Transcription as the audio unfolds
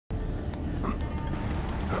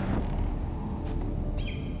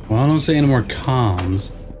Well, I don't see any more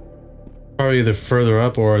comms. Probably either further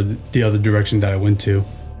up or the other direction that I went to.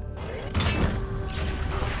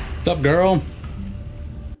 What's up, girl?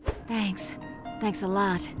 Thanks. Thanks a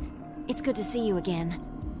lot. It's good to see you again.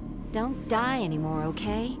 Don't die anymore,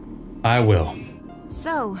 okay? I will.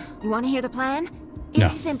 So, you want to hear the plan? No.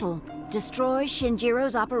 It's simple. Destroy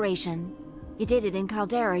Shinjiro's operation. You did it in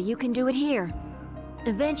Caldera, you can do it here.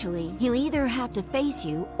 Eventually, he'll either have to face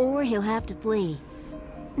you, or he'll have to flee.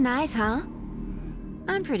 Nice, huh?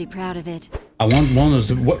 I'm pretty proud of it. I want one of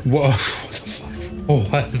those. What the fuck? Oh,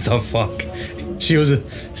 what the fuck? She was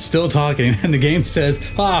still talking, and the game says,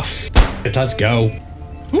 "Ah, it, let's go."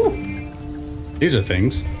 Woo. These are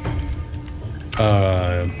things.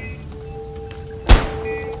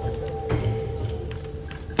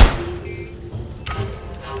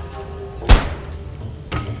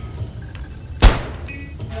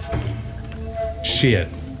 Shit.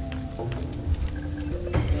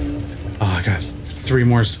 Oh, I got 3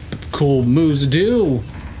 more cool moves to do.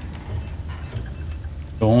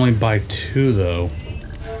 I'll only buy 2 though.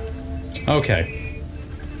 Okay.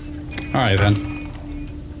 Alright then.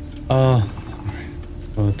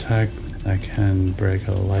 Attack that can break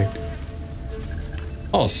a light.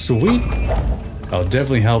 Oh, sweet. That'll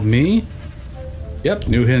definitely help me. Yep,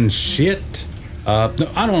 new hidden shit. No,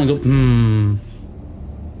 I don't want to go.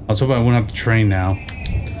 I was hoping I wouldn't have to train now.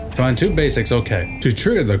 Combine 2 basics, okay. To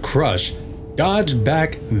trigger the crush, dodge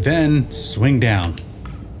back, then swing down.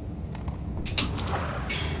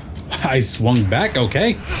 I swung back,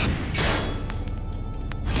 okay.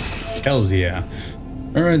 Hells yeah.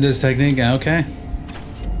 Remember this technique, okay.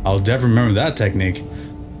 I'll definitely remember that technique.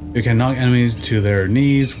 You can knock enemies to their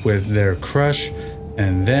knees with their crush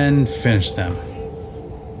and then finish them.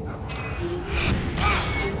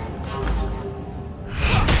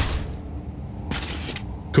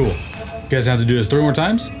 Cool. You guys have to do this 3 more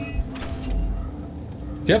times?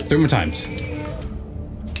 Yep, 3 more times.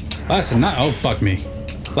 Last night. Oh, fuck me.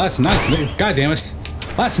 Last night. God damn it.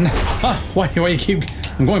 Last night. Oh, why you keep.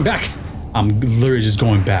 I'm going back. I'm literally just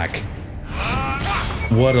going back.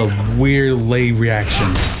 What a weird late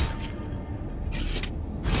reaction.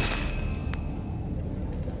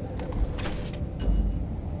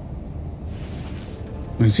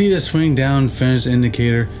 When you see the swing down finish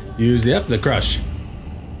indicator, use the crush.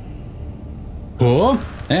 Cool.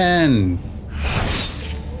 And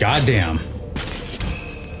goddamn.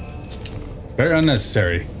 Very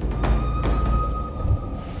unnecessary.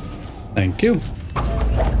 Thank you.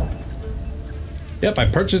 Yep, I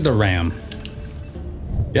purchased the RAM.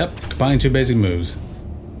 Yep, combining 2 basic moves.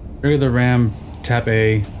 Trigger the RAM, tap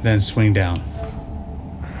A, then swing down.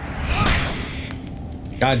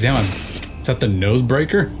 God damn it. Is that the nose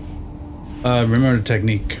breaker? Remember the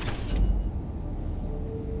technique.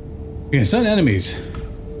 You can stun enemies.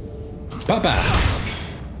 Papa!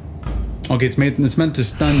 Okay, it's meant to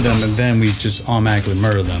stun them and then we just automatically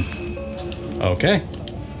murder them. Okay.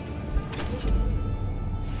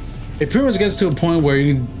 It pretty much gets to a point where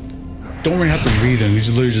you don't really have to read them, you just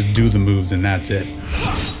literally just do the moves and that's it.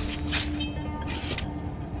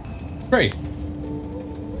 Great.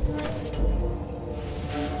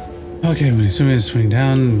 Okay, when you swing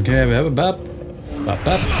down, okay, up.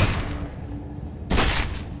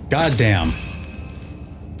 God damn.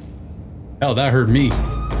 Hell, that hurt me.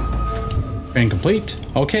 Training complete.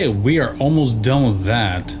 Okay, we are almost done with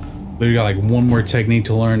that. We got like 1 more technique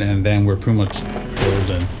to learn and then we're pretty much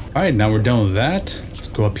golden. Alright, now we're done with that. Let's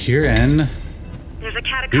go up here and there's a do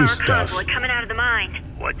Katakara stuff. convoy coming out of the mine.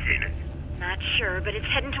 What's in it? Not sure, but it's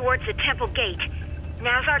heading towards the temple gate.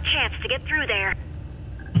 Now's our chance to get through there.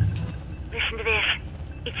 Listen to this.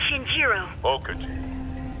 It's Shinjiro. Okaji,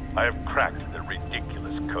 I have cracked the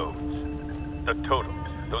ridiculous codes. The totems,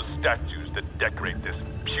 those statues that decorate this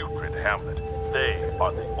putrid hamlet, they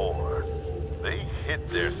are the ore. They hid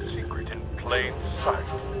their secret in plain sight.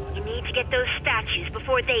 You need to get those statues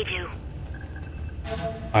before they do.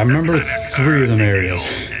 I remember 3 of them areas.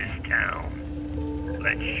 This town.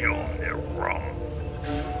 Let's show them they're wrong.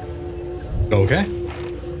 Okay.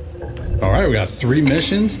 Alright, we got 3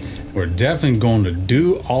 missions. We're definitely going to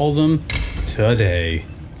do all of them today.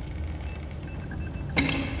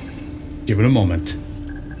 Give it a moment.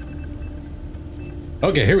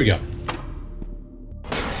 Okay, here we go.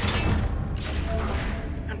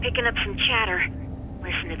 I'm picking up some chatter.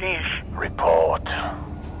 Listen to this. Report.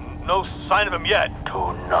 No sign of him yet.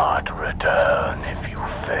 Do not return if you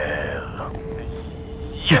fail.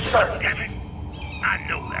 Yes, sir. Damn it. I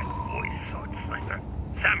know that voice, sword slinger.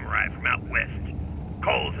 Samurai from out west.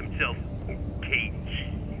 Calls himself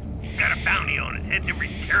Okage. Got a bounty on his head in every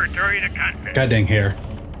territory in the continent. God dang hair.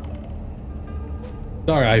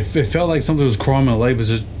 Sorry, it felt like something was crawling my leg, but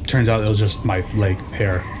it turns out it was just my leg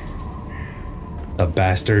hair. The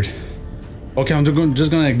bastard. Okay, I'm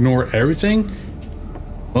just gonna ignore everything.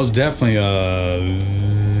 Most definitely,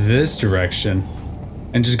 this direction.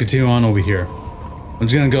 And just continue on over here. I'm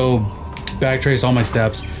just gonna go backtrace all my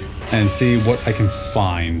steps and see what I can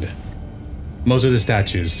find. Most of the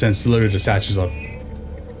statues, since literally the statues are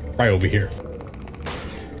right over here.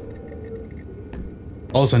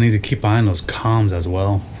 Also, I need to keep eyeing those comms as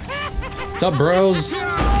well. What's up, bros?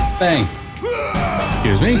 Bang.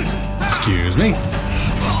 Excuse me. Excuse me.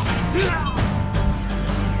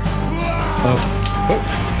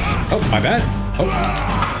 Oh, my bad.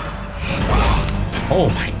 Oh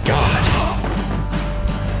my god.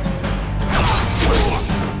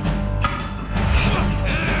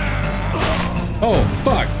 Oh,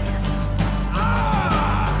 fuck.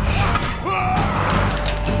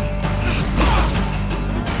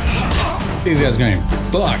 These guys are getting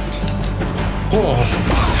fucked. Oh,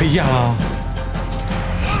 yeah.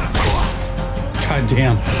 God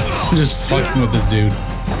damn. I'm just fucking with this dude.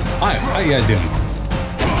 Hi, how you guys doing?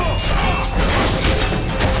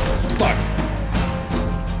 Fuck.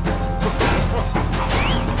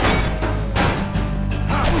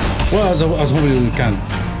 Well, I was hoping it would kind of...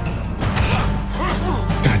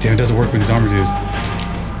 God damn, it doesn't work with these armor dudes.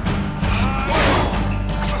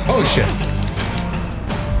 Oh, shit.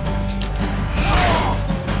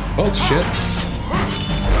 Oh, shit.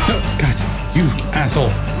 No, God, you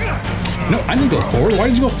asshole. No, I didn't go forward. Why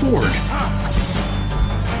did you go forward?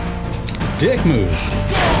 Dick move.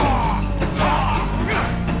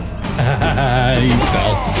 You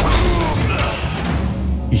fell.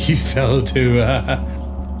 You fell too.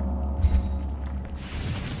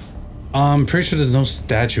 I'm pretty sure there's no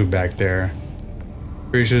statue back there.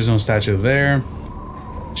 Pretty sure there's no statue there.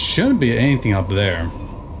 Shouldn't be anything up there.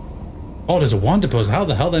 Oh, there's a wanted post. How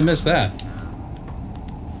the hell did I miss that?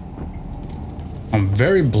 I'm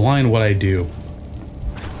very blind what I do.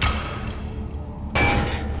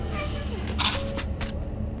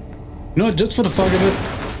 You know what, just for the fuck of it,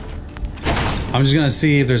 I'm just gonna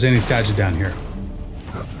see if there's any statues down here.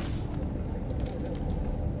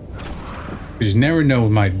 You just never know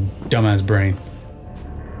with my dumbass brain.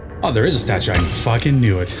 Oh, there is a statue. I fucking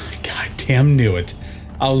knew it. God damn knew it.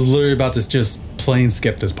 I was literally about to just plain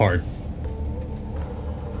skip this part.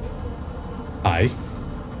 Hi.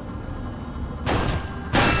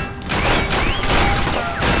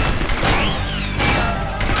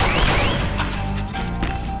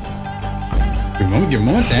 Give a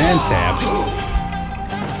moment, and stab.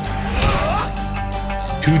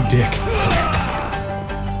 Too dick.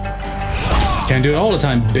 Can't do it all the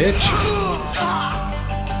time, bitch.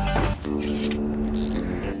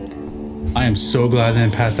 I am so glad I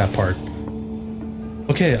didn't pass that part.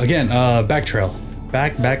 Okay, again, back trail.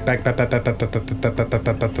 Back. Is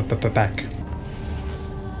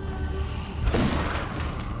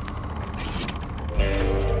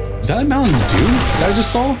that a Mountain Dew that I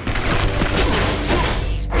just saw?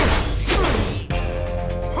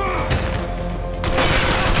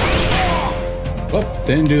 Whoop,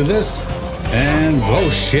 didn't do this. And whoa,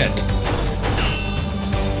 shit.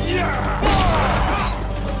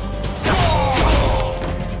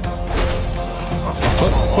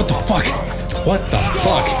 What the fuck? What the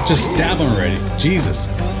fuck? Just stab him already. Jesus.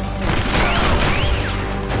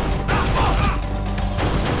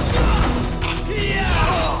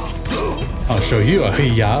 I'll show you a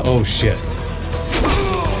yeah. Oh shit.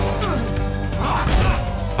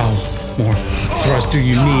 How more thrust do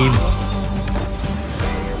you need?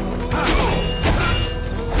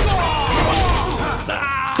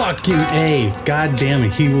 Fucking A. God damn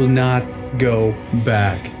it. He will not go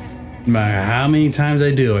back. No matter how many times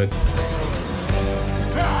I do it.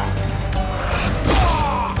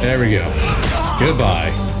 There we go.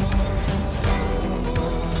 Goodbye.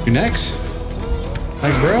 You next?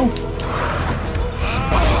 Thanks, bro.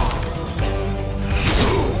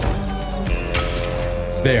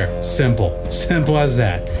 There. Simple. Simple as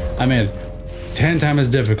that. I made it 10 times as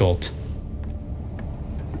difficult.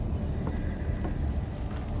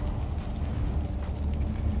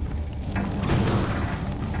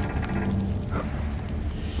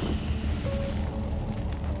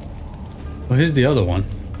 Well, here's the other one.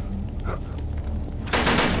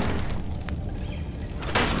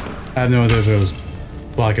 I have no idea if it was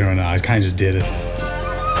blocking or not. I kind of just did it.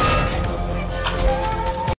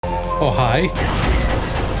 Oh, hi.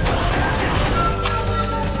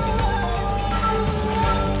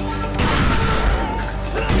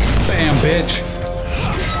 Bam, bitch.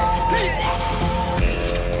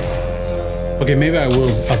 Okay, maybe I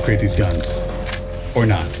will upgrade these guns. Or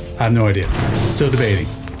not. I have no idea. Still debating.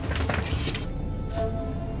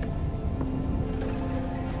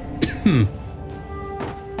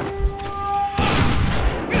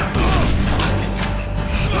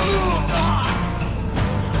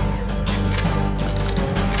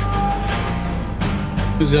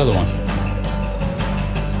 Who's the other one?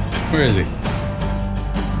 Where is he?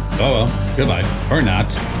 Oh well, goodbye. Or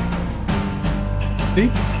not.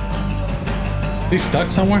 He's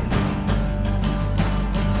stuck somewhere?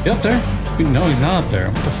 He up there? No, he's not up there.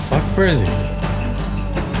 What the fuck? Where is he?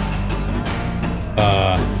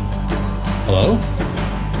 Hello?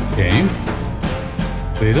 Game?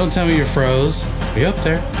 Please don't tell me you're froze. Be up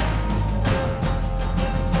there.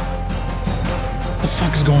 What the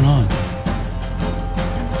fuck is going on?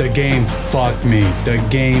 The game fucked me. The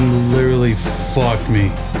game literally fucked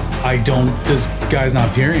me. This guy's not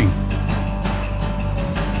appearing.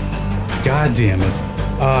 God damn it.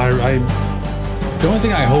 The only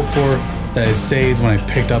thing I hope for that is saved when I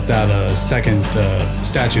picked up that second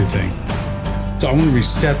statue thing. So I'm gonna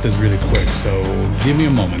reset this really quick, so give me a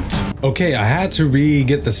moment. Okay, I had to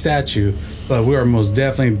re-get the statue, but we are most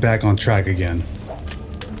definitely back on track again.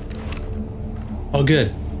 Oh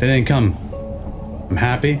good, they didn't come. I'm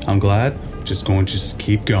happy, I'm glad. Just going to just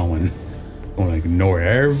keep going. I'm gonna ignore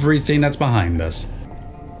everything that's behind us.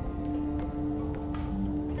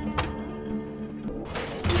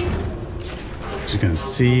 Just gonna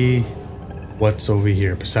see what's over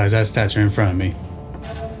here besides that statue in front of me.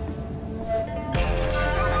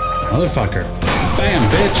 Motherfucker. Bam,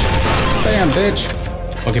 bitch. Bam, bitch.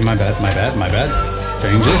 Okay, my bad.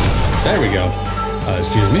 Changes. There we go.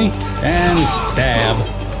 Excuse me. And stab.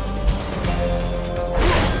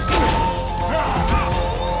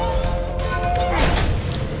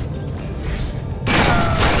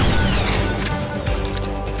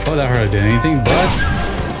 Oh, that hardly did anything, but...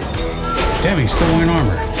 Damn, he's still wearing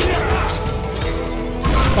armor.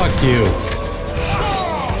 Fuck you.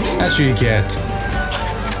 That's what you get.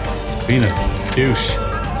 Being a douche.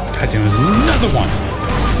 God damn it, there's another one.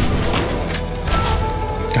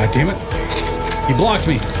 God damn it. He blocked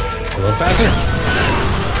me. A little faster.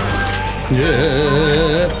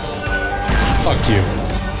 Yeah. Fuck you.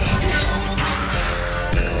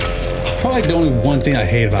 Probably the only one thing I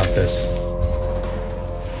hate about this.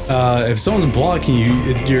 If someone's blocking you,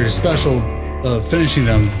 your special finishing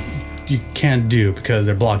them, you can't do because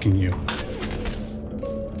they're blocking you.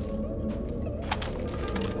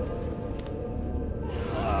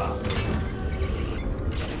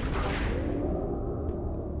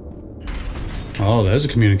 Oh, there's a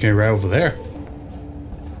communicator right over there.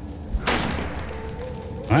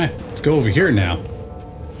 Alright, let's go over here now.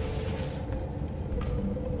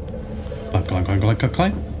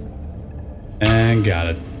 Climb. And got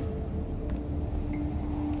it.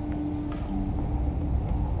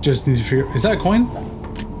 Just need to figure... Is that a coin?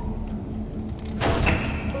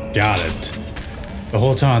 Got it. The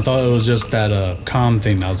whole time I thought it was just that comm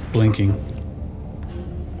thing that was blinking.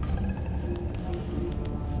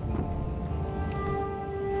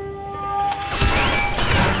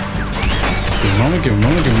 Give a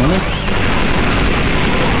moment.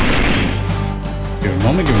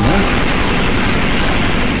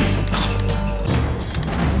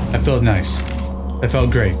 That felt nice. That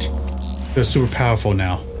felt great. Feels super powerful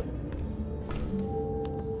now.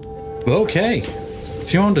 Okay.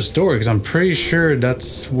 Let's go on the story because I'm pretty sure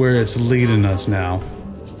that's where it's leading us now.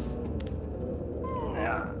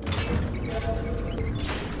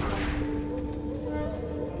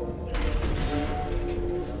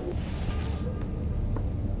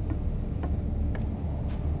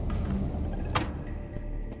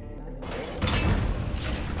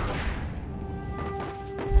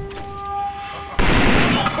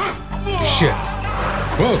 Shit.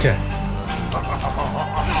 Well, okay.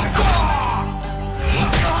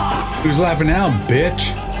 Who's laughing now,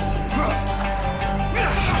 bitch?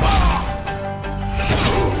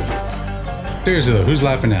 Seriously though, who's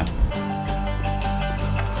laughing now?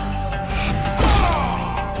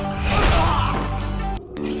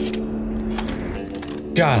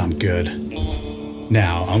 God, I'm good.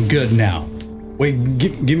 Now, I'm good now. Wait,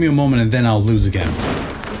 give me a moment and then I'll lose again.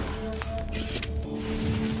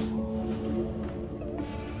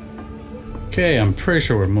 Okay, I'm pretty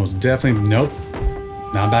sure we're most definitely... Nope.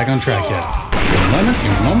 Not back on track yet. Give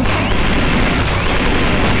me a moment.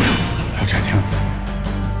 Okay, damn it.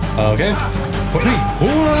 Okay.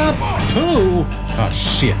 Whoop! Poo! Oh,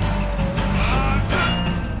 shit.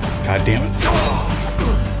 God damn it.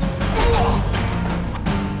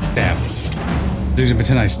 Stab. I'm just gonna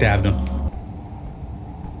pretend I stabbed him.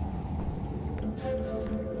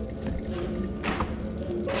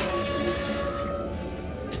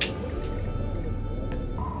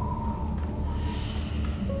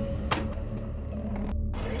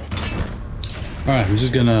 Alright, I'm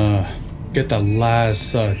just gonna get that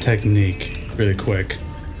last technique really quick.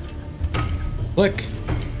 Click.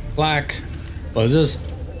 Black. What is this?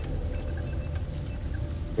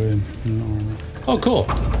 Oh, cool.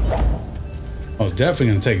 I was definitely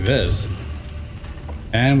gonna take this.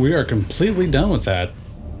 And we are completely done with that.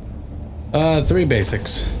 3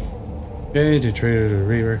 basics. Okay, to trader to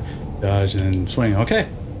reaver, dodge, and then swing. Okay.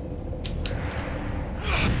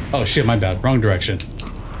 Oh shit, my bad. Wrong direction.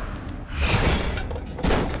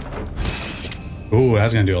 Ooh,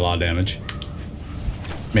 that's gonna do a lot of damage.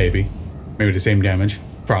 Maybe. Maybe the same damage.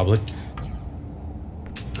 Probably.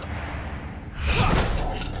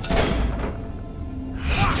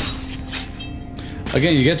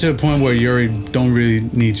 Again, you get to a point where you don't really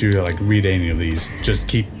need to like read any of these. Just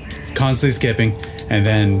keep constantly skipping and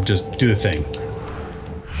then just do the thing.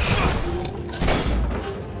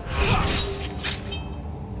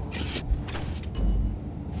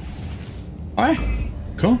 Alright,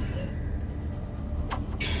 cool.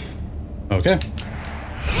 Okay.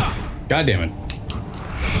 God damn it.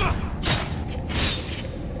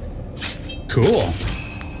 Cool.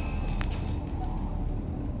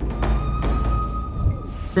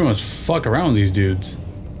 Pretty much fuck around with these dudes.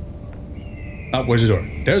 Oh, where's the door?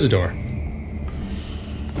 There's a door.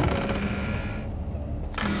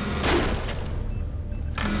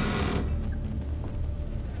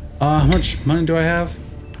 How much money do I have?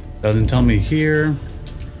 Doesn't tell me here.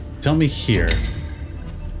 Tell me here.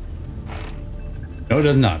 No, it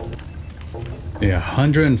does not. Yeah,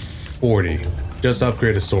 140. Just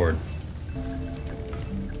upgrade a sword.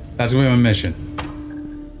 That's gonna be my mission.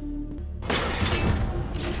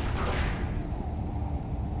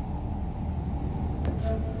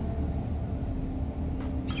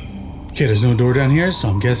 Okay, there's no door down here, so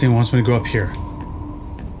I'm guessing he wants me to go up here.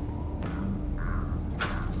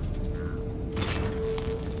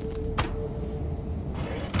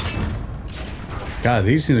 God,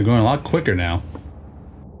 these things are going a lot quicker now.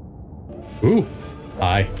 Ooh,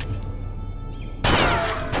 hi.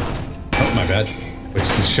 Oh, my bad.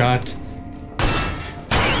 Wasted shot.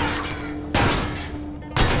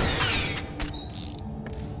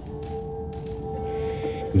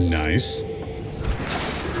 Nice.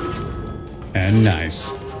 And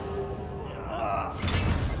nice.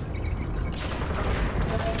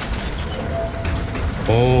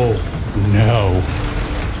 Oh, no.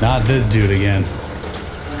 Not this dude again.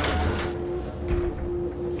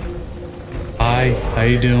 Hi, how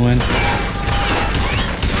you doing?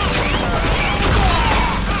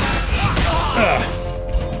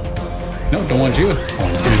 No, don't want you. I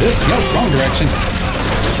want to do this. No, wrong direction.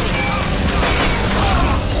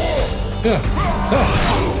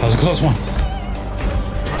 That was a close one.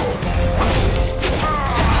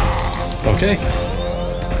 Okay.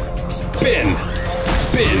 Spin!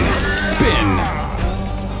 Spin! Spin!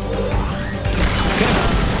 Okay.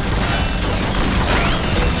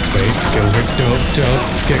 Wait, get over. Don't.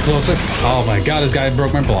 Get closer. Oh my god, this guy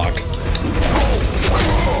broke my block.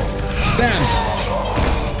 Stab!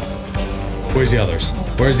 Where's the others?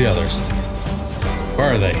 Where's the others?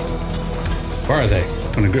 Where are they? Where are they?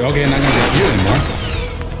 Okay, not gonna get you anymore.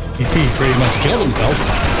 He pretty much killed himself.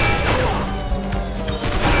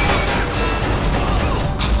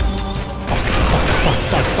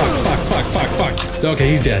 Fuck. Okay,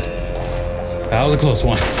 he's dead. That was a close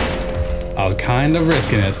one. I was kind of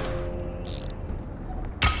risking it.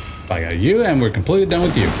 I got you, and we're completely done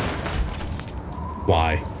with you.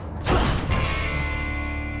 Why?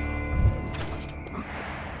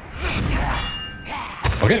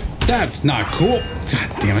 Okay, that's not cool.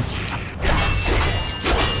 God damn it.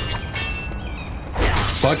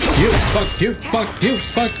 Fuck you, fuck you, fuck you,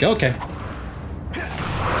 fuck. Okay.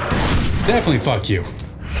 Definitely fuck you.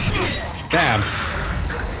 Dab.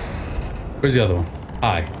 Where's the other one?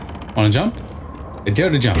 Hi. Wanna jump? I dare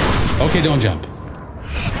to jump. Okay, don't jump.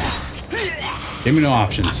 Give me no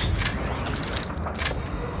options.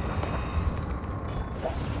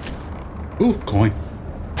 Ooh, coin.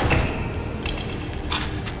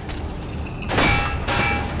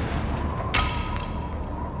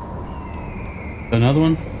 Another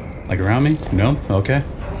one? Like around me? No? Okay.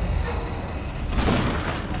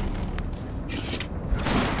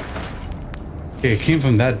 Okay, it came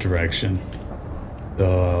from that direction.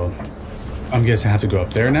 So I'm guessing I have to go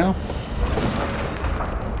up there now?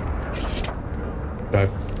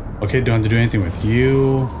 Okay, don't have to do anything with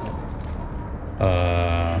you.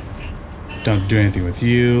 Don't have to do anything with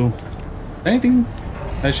you. Anything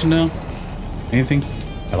I should know? Anything?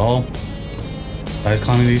 At all? Besides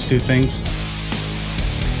climbing these 2 things?